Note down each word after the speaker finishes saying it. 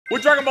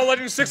With Dragon Ball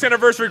Legends 6th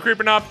anniversary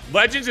creeping up,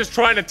 Legends is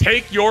trying to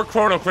take your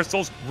Chrono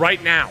Crystals right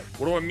now.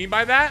 What do I mean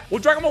by that? Well,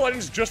 Dragon Ball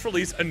Legends just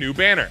released a new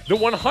banner. The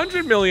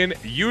 100 million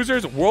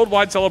users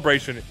worldwide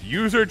celebration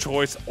user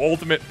choice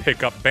ultimate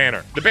pickup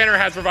banner. The banner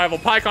has Revival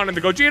Pikkon and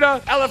the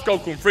Gogeta, LF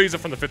Goku and Frieza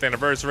from the 5th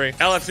anniversary,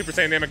 LF Super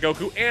Saiyan NAMEK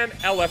Goku, and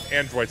LF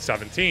Android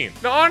 17.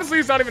 Now, honestly,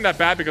 it's not even that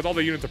bad because all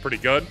the units are pretty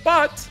good,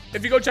 but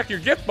if you go check your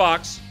gift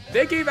box,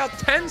 they gave out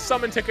 10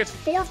 summon tickets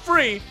for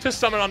free to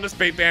summon on this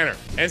bait banner.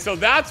 And so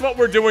that's what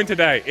we're doing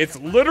today. It's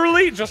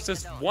literally just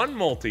this one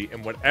multi,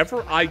 and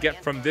whatever I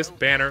get from this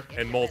banner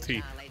and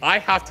multi, I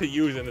have to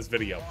use in this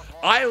video.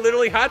 I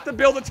literally had to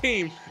build a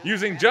team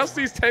using just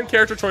these 10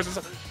 character choices.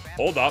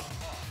 Hold up.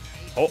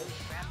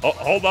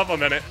 Hold up a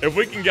minute. If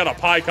we can get a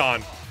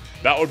Pikkon,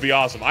 that would be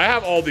awesome. I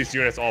have all these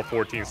units, all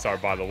 14-star,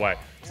 by the way.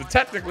 So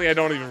technically, I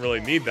don't even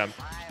really need them.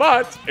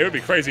 But it would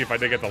be crazy if I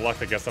did get the luck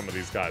to get some of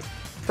these guys.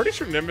 Pretty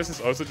sure Nimbus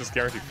is also just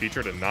guaranteed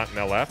featured and not an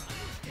LF.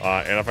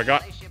 And if I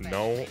got...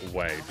 No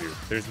way, dude.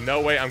 There's no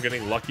way I'm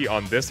getting lucky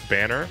on this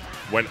banner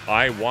when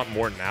I want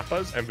more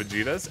Nappas and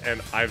Vegetas,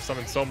 and I've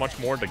summoned so much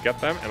more to get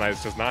them, and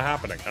it's just not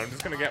happening. I'm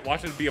just going to get...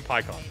 Watch it be a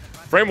Pikkon.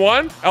 Frame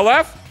 1,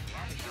 LF.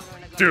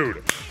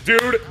 Dude.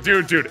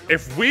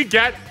 If we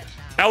get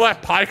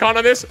LF Pikkon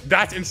on this,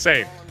 that's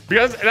insane.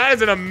 Because that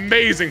is an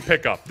amazing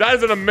pickup. That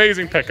is an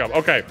amazing pickup.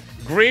 Okay.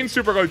 Green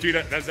Super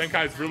Gogeta. That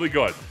Zenkai is really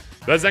good.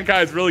 That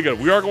Zenkai is really good.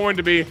 We are going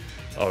to be...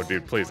 Oh,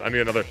 dude, please. I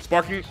need another.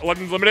 Sparking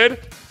Legends Limited.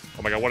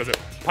 Oh, my God. What is it?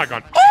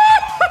 Pikkon. Oh!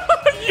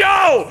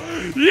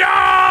 Yo!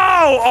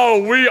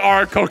 Oh, we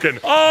are cooking.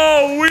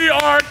 Oh, we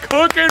are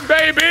cooking,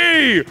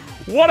 baby!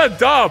 What a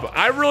dub.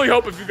 I really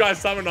hope if you guys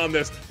summoned on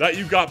this that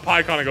you got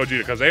Pikkon and Gogeta,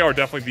 because they are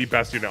definitely the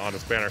best unit on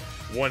this banner.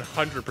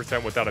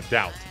 100% without a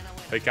doubt.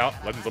 Take out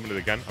Legends Limited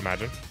again.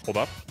 Imagine. Hold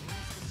up.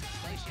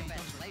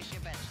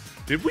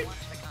 Did we?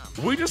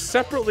 We just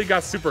separately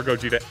got Super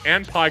Gogeta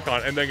and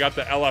Pikkon, and then got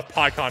the LF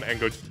Pikkon and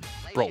Gogeta.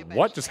 Bro,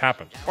 what just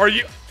happened?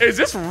 Is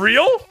this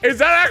real? Is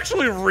that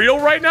actually real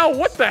right now?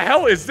 What the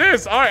hell is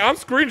this? All right, I'm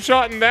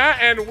screenshotting that,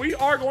 and we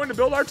are going to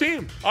build our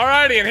team.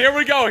 Alrighty, and here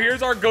we go.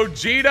 Here's our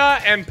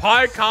Gogeta and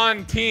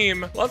Pikkon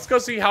team. Let's go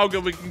see how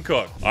good we can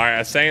cook. All right,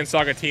 as Saiyan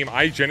Saga team,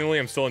 I genuinely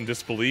am still in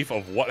disbelief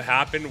of what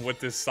happened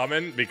with this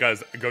summon,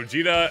 because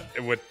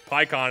Gogeta with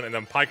Pikkon and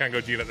then Pikkon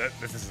Gogeta,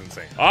 this is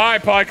insane. All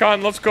right,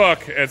 Pikkon, let's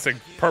cook. It's a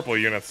purple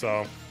unit,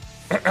 so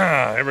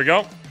here we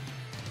go.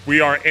 We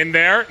are in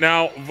there.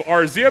 Now,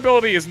 our Z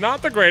ability is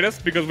not the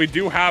greatest because we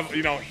do have,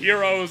 you know,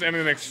 heroes and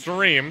an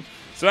extreme.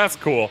 So that's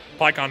cool.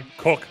 Pikkon,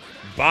 cook,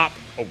 bop.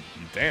 Oh,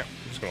 damn.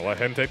 I'm just going to let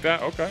him take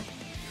that. Okay.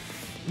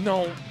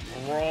 No,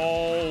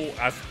 bro.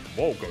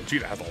 Whoa,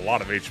 Gogeta has a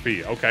lot of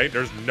HP. Okay,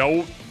 there's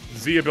no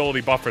Z ability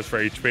buffers for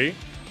HP.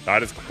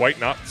 That is quite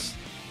nuts.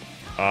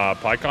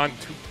 Pikkon,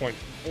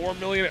 2.4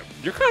 million.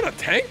 You're kind of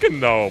tanking,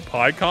 though,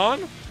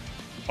 Pikkon.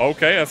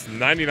 Okay, that's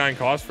 99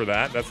 cost for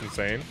that. That's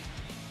insane.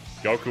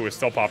 Goku is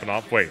still popping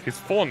off. Wait, he's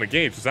full in the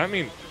gauge. Does that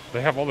mean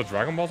they have all the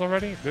Dragon Balls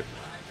already?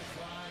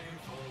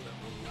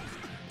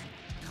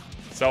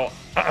 So,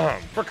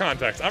 for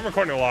context, I'm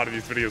recording a lot of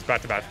these videos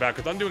back to back to back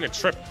because I'm doing a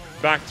trip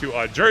back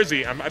to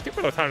Jersey. I think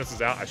by the time this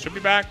is out, I should be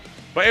back.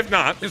 But if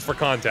not, just for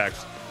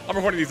context, I'm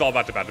recording these all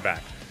back to back to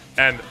back.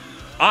 And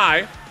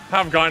I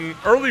have gotten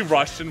early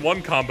rushed in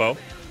one combo,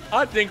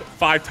 I think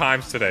 5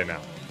 times today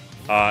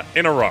now,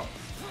 in a row.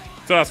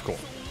 So that's cool.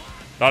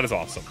 That is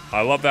awesome.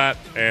 I love that,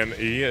 and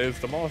he is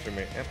demolishing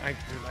me. And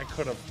I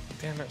could have.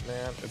 Damn it,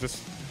 man. Is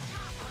this?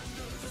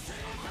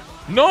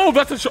 No,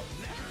 that's a charge.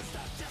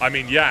 I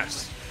mean,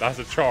 yes, that's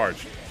a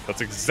charge. That's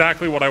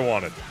exactly what I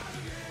wanted.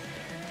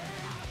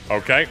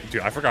 Okay,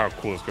 dude, I forgot how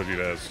cool this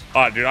Gogeta is.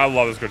 Dude, I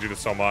love this Gogeta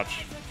so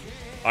much.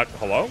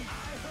 Hello?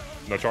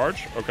 No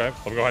charge? Okay,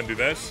 let me go ahead and do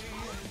this.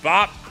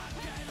 Bop.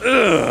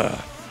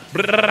 Ugh.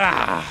 Let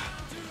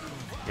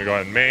me go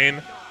ahead and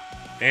main,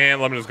 and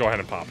let me just go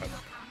ahead and pop it.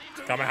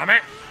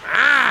 Kamehameha!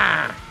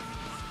 Ah!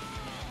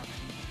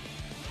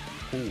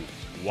 Ooh,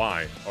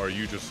 why are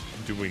you just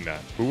doing that?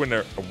 Who in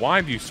there?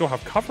 Why do you still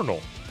have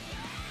Covernal?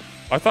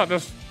 I thought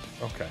this...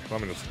 Okay,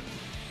 let me just...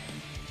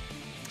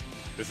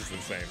 This is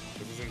insane.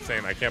 This is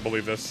insane. I can't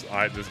believe this.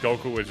 This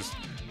Goku is just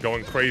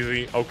going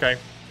crazy. Okay.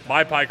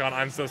 My Pikkon,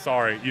 I'm so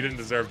sorry. You didn't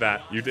deserve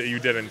that. You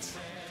didn't.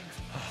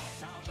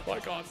 Oh, my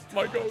God.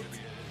 My goat.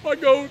 My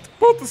goat.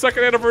 Both the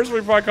 2nd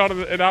anniversary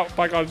Pikkon and out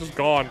Pikkon is just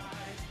gone.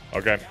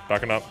 Okay,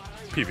 backing up.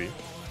 PV.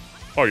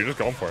 Oh, you're just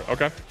going for it.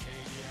 Okay.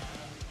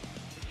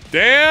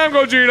 Damn,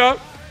 Gogeta.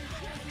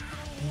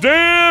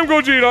 Damn,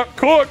 Gogeta.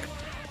 Cook.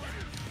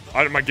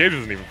 My gauge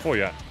isn't even full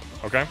yet.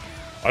 Okay.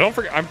 I don't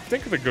forget. I'm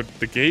thinking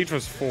the gauge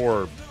was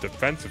for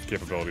defensive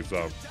capabilities,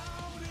 though.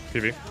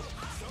 PV.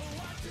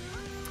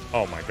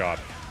 Oh, my God.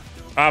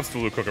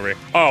 Absolute cookery.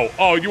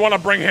 Oh, you want to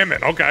bring him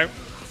in. Okay.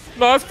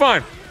 No, that's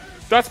fine.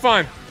 That's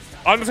fine.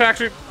 I'm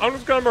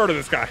just going to murder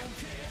this guy.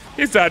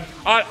 He's dead.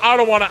 I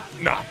don't want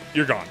to. Nah,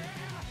 you're gone.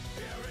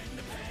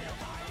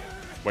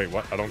 Wait,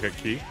 what? I don't get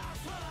key?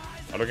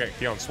 I don't get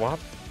key on swap?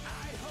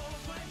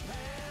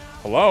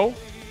 Hello?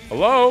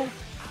 Hello?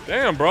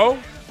 Damn, bro.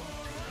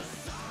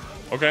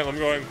 Okay, let me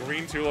go ahead and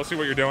green too. Let's see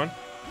what you're doing.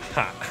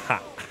 Ha,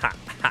 ha, ha.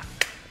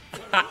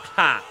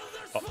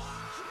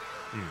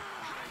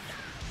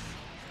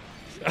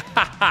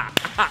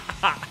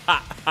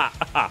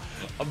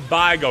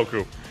 Bye,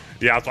 Goku.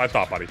 Yeah, that's what I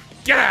thought, buddy.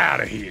 Get out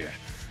of here.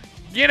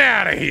 Get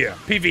out of here.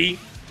 PV.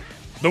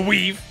 The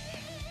weave.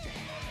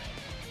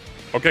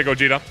 Okay,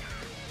 Gogeta.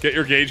 Get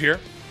your gauge here.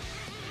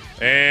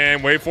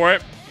 And wait for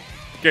it.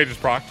 Gauge is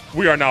procced.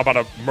 We are now about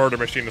to murder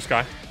machine the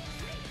sky.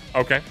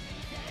 Okay.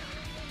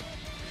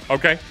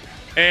 Okay.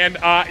 And,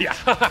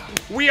 yeah.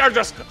 We are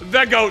just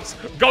the GOATs.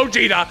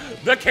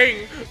 Gogeta, the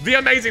king, the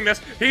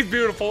amazingness. He's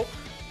beautiful.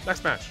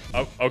 Next match.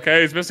 Oh,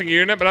 okay, he's missing a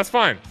unit, but that's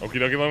fine. Okie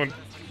dokie, lemon.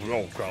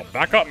 Oh, God.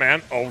 Back up,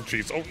 man. Oh,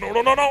 jeez. Oh, no,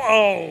 no, no, no.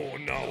 Oh,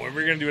 no. Are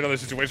we going to do another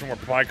situation where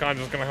Pycon's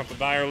just going to have to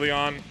die early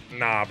on?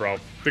 Nah, bro.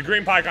 The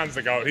green Pycon's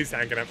the GOAT. He's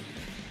tanking it.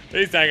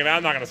 He's tanking it.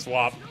 I'm not going to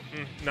swap.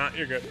 Nah,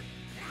 you're good.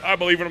 I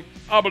believe in him.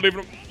 I believe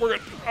in him. We're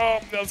good. Oh,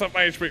 that's up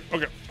my HP.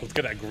 Okay. Let's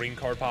get that green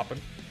card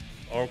popping.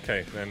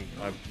 Okay, then.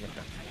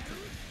 Okay.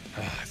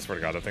 I swear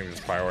to God, that thing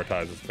just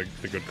prioritizes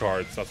the good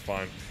cards. That's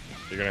fine.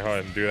 You're going to go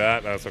ahead and do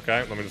that. That's okay.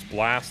 Let me just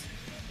blast.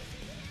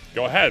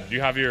 Go ahead. Do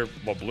you have your,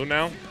 what, blue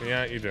now?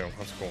 Yeah, you do.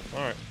 That's cool.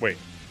 All right. Wait.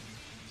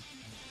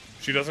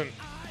 She doesn't...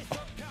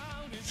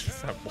 She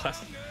doesn't have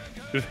blast.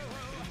 She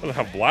doesn't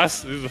have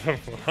blast?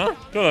 Huh?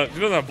 She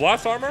doesn't have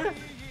blast armor?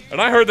 And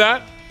I heard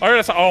that. I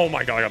heard that. Oh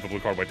my God, I got the blue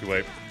card way too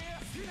late.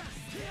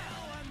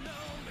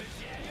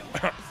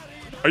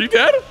 Are you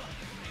dead?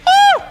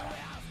 Ah!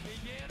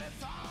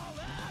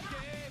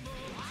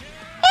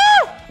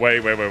 Ah!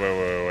 Wait.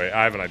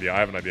 I have an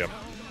idea.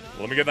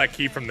 Let me get that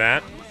key from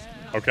that.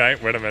 Okay,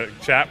 wait a minute.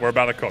 Chat, we're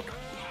about to cook.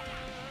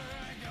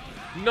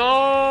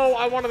 No,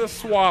 I wanted to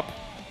swap.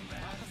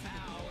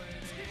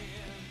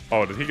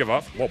 Oh, did he give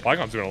up? Whoa,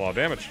 Pycon's doing a lot of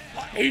damage.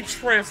 He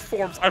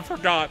transforms. I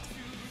forgot.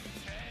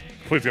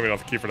 Please give me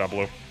another key for that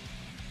blue.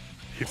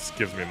 He just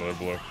gives me another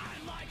blue.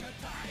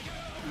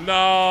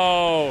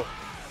 No.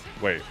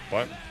 Wait,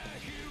 what?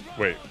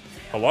 Wait.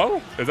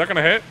 Hello? Is that going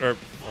to hit? Or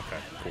okay,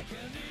 cool.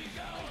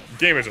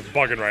 Game is just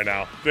bugging right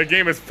now. The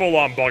game is full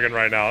on bugging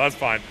right now. That's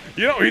fine.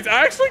 You know, he's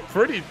actually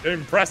pretty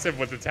impressive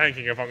with the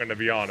tanking, if I'm going to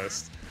be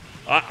honest.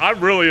 I'm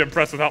really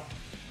impressed with how...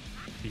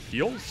 He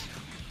heals?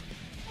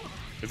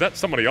 Is that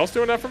somebody else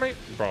doing that for me?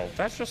 Bro,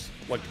 that's just,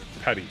 like,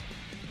 petty.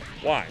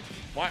 Why?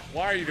 Why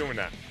are you doing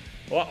that?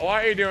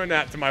 Why are you doing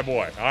that to my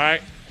boy, all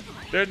right?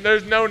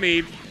 There's no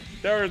need.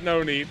 There is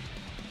no need.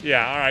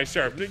 Yeah, all right,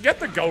 sure. Get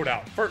the GOAT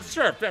out.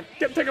 Sure,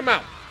 take him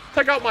out.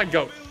 Take out my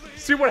GOAT.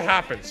 See what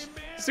happens.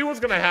 See what's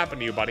gonna happen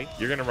to you, buddy.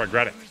 You're gonna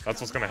regret it.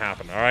 That's what's gonna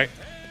happen, all right?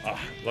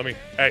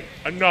 Hey,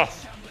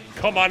 enough.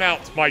 Come on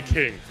out, my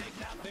king.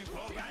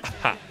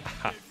 Oh,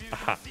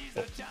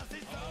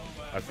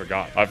 I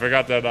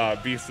forgot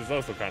that Beast is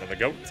also kind of the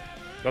GOAT.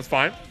 That's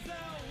fine.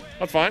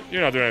 That's fine.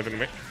 You're not doing anything to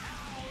me.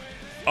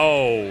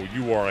 Oh,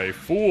 you are a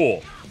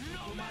fool.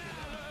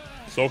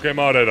 Soak him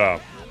out at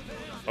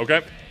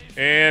okay.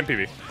 And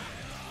PB.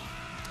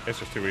 It's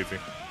just too easy.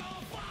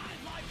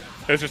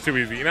 It's just too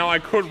easy. You know, I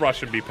could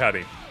rush and be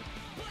petty.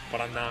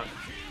 But I'm not.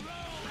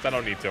 I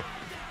don't need to.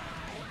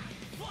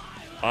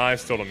 I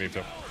still don't need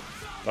to.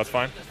 That's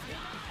fine.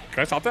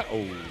 Can I stop that?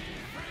 Oh.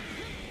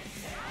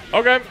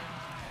 Okay.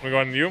 Let me go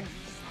ahead and you.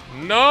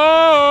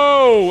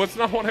 No! That's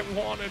not what I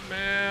wanted,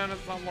 man.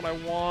 That's not what I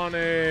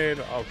wanted.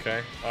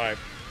 Okay. Alright.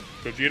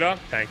 Vegeta,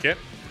 tank it.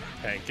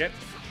 Tank it.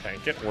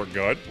 Tank it. We're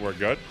good. We're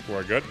good.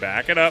 We're good.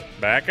 Back it up.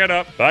 Back it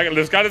up.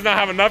 This guy does not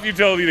have enough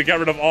utility to get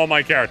rid of all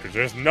my characters.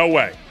 There's no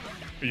way.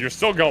 You're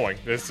still going.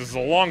 This is a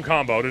long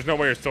combo. There's no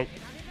way you're still...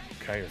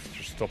 Okay,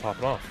 you're still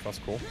popping off. That's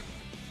cool.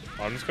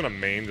 I'm just going to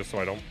main just so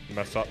I don't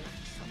mess up.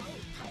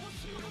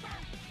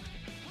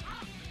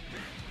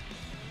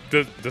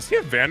 Does he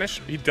have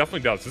Vanish? He definitely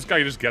does. This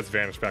guy just gets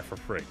Vanish back for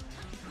free.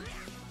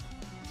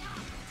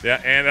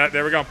 Yeah, and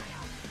there we go.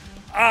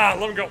 Ah,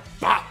 let him go.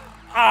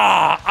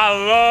 Ah, I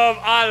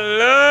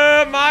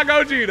love my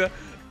Gogeta.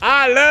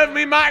 I love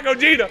me my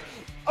Gogeta.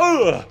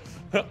 Ugh.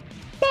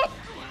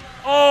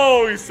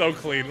 Oh, he's so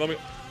clean. Let me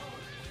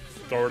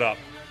throw it up.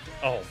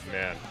 Oh,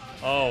 man.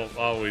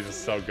 Oh, he's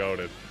just so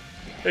goated.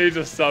 He's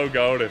just so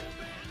goated.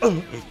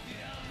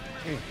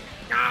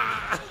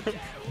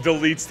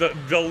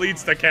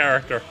 Deletes the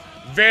character.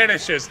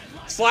 Vanishes.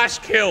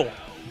 /kill.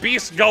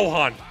 Beast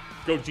Gohan.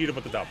 Gogeta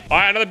with the dub. All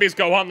right, another Beast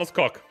Gohan. Let's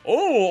cook.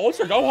 Oh,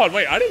 Ultra Gohan.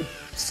 Wait, I didn't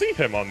see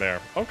him on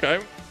there.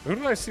 Okay. Who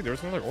did I see? There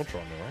was another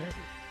Ultra on there, right?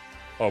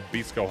 Oh,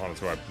 Beast Gohan is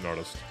who I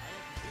noticed.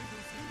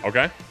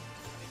 Okay.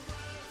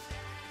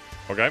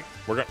 Okay.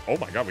 We're gonna. Oh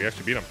my God, we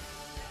actually beat him.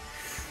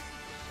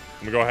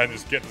 Let me go ahead and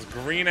just get this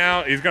green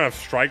out. He's gonna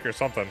strike or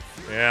something.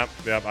 Yep.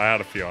 I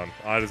had a feeling.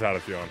 I just had a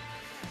feeling.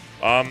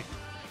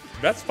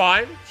 That's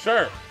fine.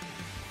 Sure.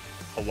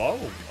 Hello?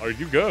 Are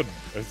you good?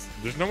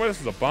 There's no way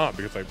this is a bot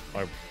because I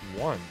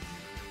won.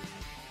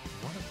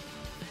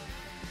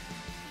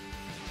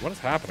 What is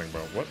happening,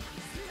 bro? What?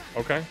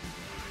 Okay.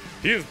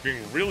 He is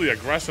being really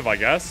aggressive, I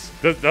guess.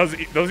 Does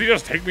he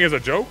just take me as a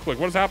joke? Like,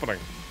 what is happening?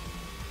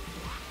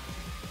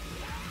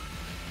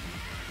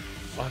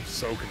 I'm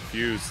so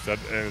confused, and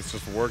it's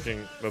just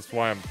working. That's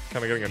why I'm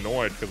kind of getting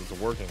annoyed because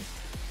it's working.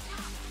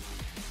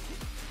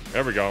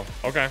 There we go.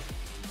 Okay.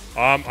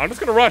 I'm just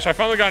gonna rush. I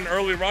finally got an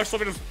early rush.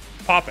 Let me just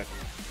pop it.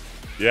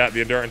 Yeah,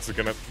 the endurance is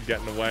gonna get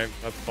in the way.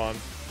 That's fun.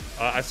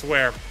 I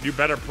swear. You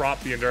better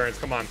prop the endurance.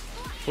 Come on.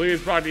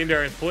 Please prop the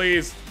endurance,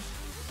 please.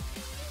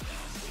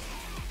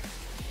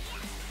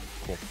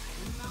 Cool.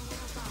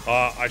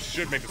 I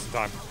should make this in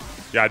time.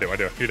 Yeah, I do.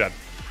 You're dead.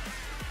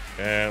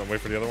 And wait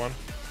for the other one.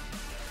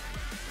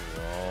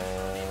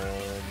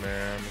 Oh,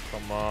 man.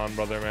 Come on,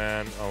 brother,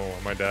 man. Oh,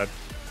 am I dead?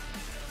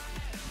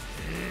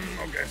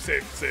 Okay,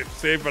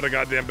 save by the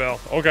goddamn bell.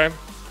 Okay.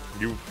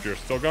 You're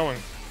still going.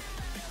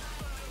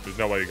 There's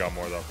no way you got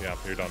more, though. Yeah,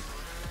 you're done.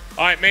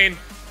 All right, main.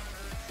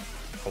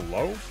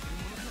 Hello?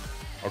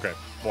 Okay.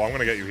 Well, I'm going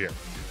to get you here.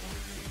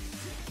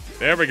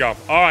 There we go.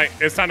 All right.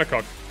 It's time to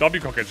cook.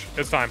 W cookage.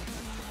 It's time.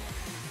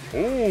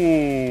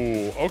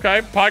 Ooh.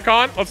 Okay.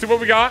 PyCon. Let's see what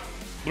we got.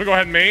 Let me go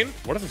ahead and main.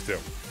 What does this do?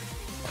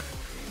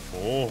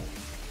 Oh.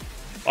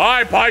 All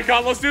right,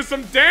 PyCon. Let's do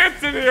some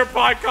dancing here,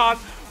 PyCon.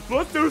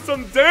 Let's do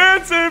some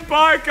dancing,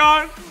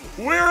 PyCon.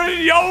 We're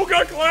in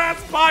yoga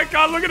class,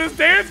 PyCon. Look at this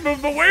dance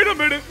move. But wait a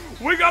minute.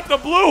 We got the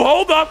blue.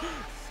 Hold up.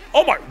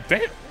 Oh, my.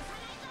 Damn.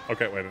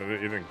 Okay, wait.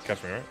 You didn't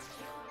catch me, right?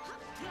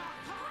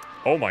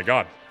 Oh, my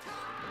God.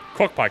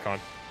 Cook, PyCon.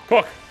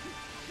 Cook.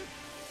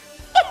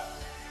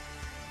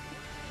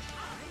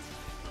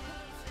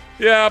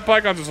 Yeah,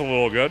 PyCon's just a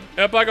little good.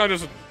 Yeah, PyCon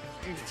just a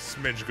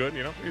smidge good,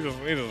 you know? He's just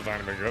a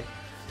tiny bit good.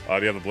 Do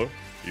you have the blue?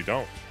 You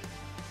don't.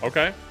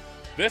 Okay.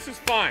 This is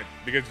fine,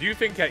 because you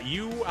think that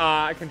you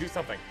can do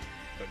something,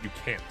 but you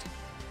can't.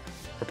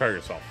 Prepare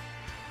yourself.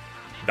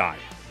 Die.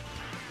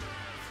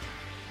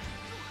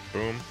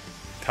 Boom.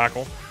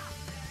 Tackle.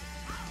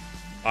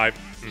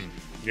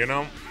 You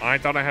know, I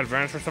thought I had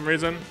advantage for some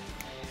reason.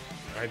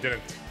 I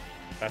didn't.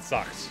 That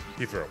sucks.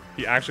 He threw.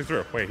 He actually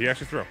threw. Wait, he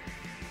actually threw.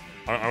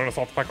 I'm gonna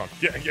assault the PyCon.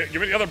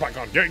 Give me the other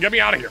PyCon. Get me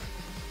out of here.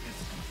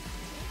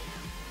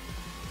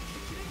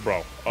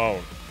 Bro.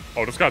 Oh,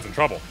 this guy's in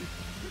trouble.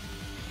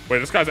 Wait,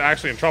 this guy's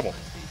actually in trouble.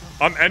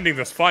 I'm ending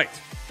this fight.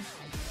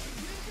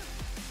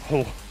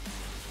 Hello?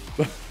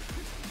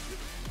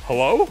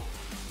 Hello?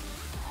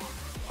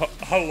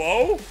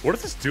 Hello? What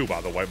does this do,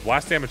 by the way?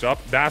 Blast damage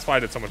up? That's why I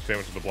did so much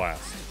damage with the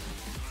blast.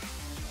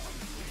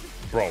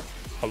 Bro.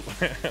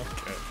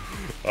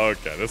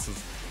 Okay, this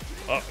is...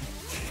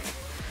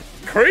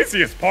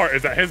 craziest part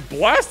is that his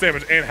blast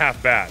damage ain't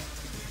half bad.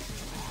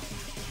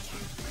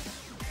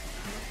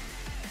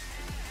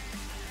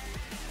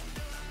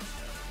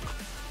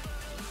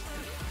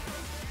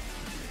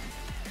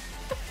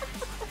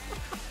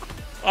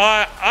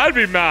 I'd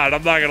be mad,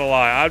 I'm not gonna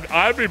lie.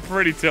 I'd be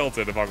pretty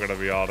tilted if I'm gonna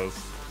be honest.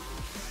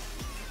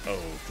 Oh,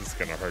 this is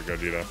gonna hurt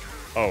Vegeta.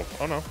 Oh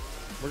no.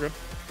 We're good.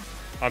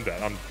 I'm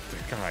dead.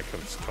 God, I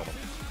could've just killed him.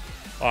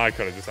 Oh, I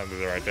could've just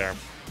ended it right there.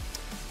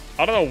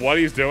 I don't know what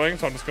he's doing,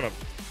 so I'm just gonna...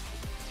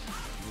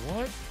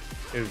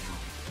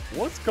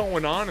 What's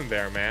going on in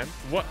there, man?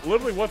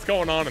 Literally, what's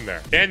going on in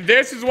there? And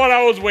this is what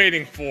I was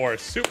waiting for.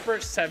 Super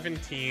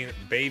 17,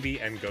 baby,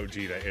 and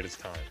Gogeta. It is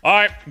time. All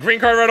right, green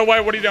card right away.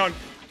 What are you doing?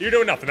 You're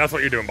doing nothing. That's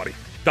what you're doing, buddy.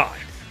 Die.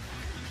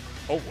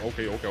 Oh,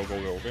 okay,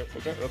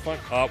 that's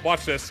fine.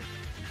 Watch this.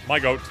 My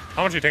goat.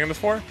 How much are you taking this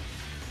for?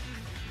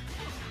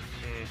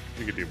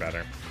 You could do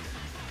better.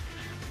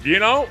 You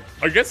know,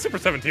 against Super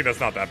 17, that's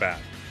not that bad.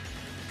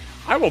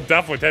 I will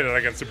definitely take that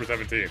against Super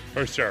 17.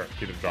 For sure.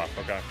 He didn't drop.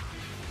 Okay.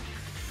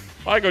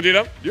 All right,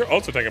 Gogeta. You're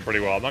also taking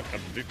pretty well. I'm not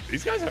gonna do,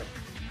 these guys are...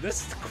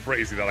 This is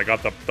crazy that I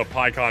got the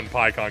PyCon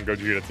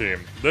Gogeta team.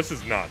 This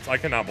is nuts. I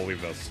cannot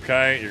believe this.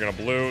 Okay, you're gonna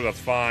blue. That's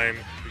fine.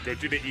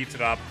 Gogeta eats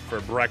it up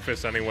for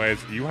breakfast anyways.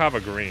 You have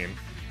a green.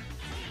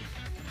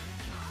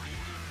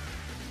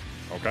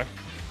 Okay.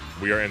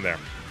 We are in there.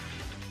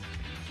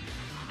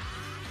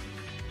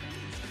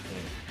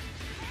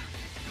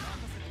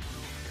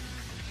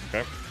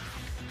 Okay.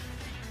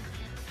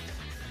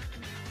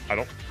 I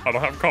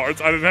don't have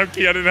cards. I didn't have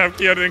key. I didn't have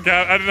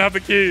the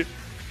key.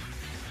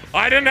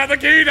 I didn't have the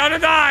key.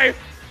 Don't die.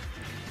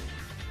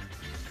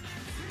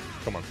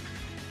 Come on.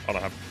 I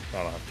don't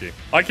have key.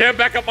 I can't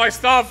back up my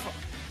stuff.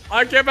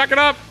 I can't back it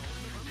up.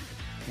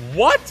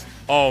 What?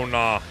 Oh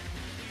nah.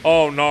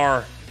 Oh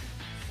nar.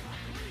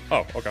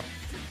 Oh, okay.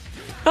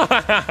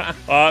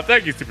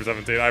 Thank you, Super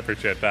 17. I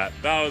appreciate that.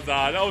 That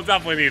was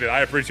definitely needed. I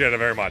appreciate it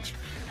very much.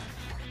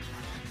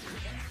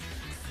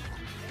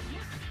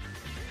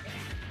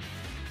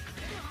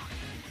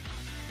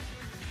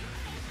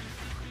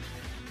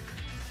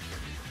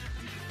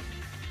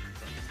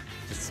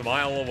 Just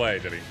smile away,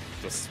 Diddy.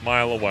 Just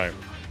smile away.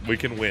 We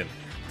can win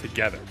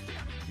together.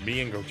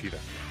 Me and Gogeta.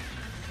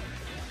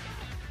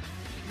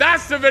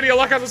 That's the video.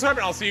 Like, subscribe,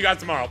 and I'll see you guys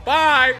tomorrow. Bye.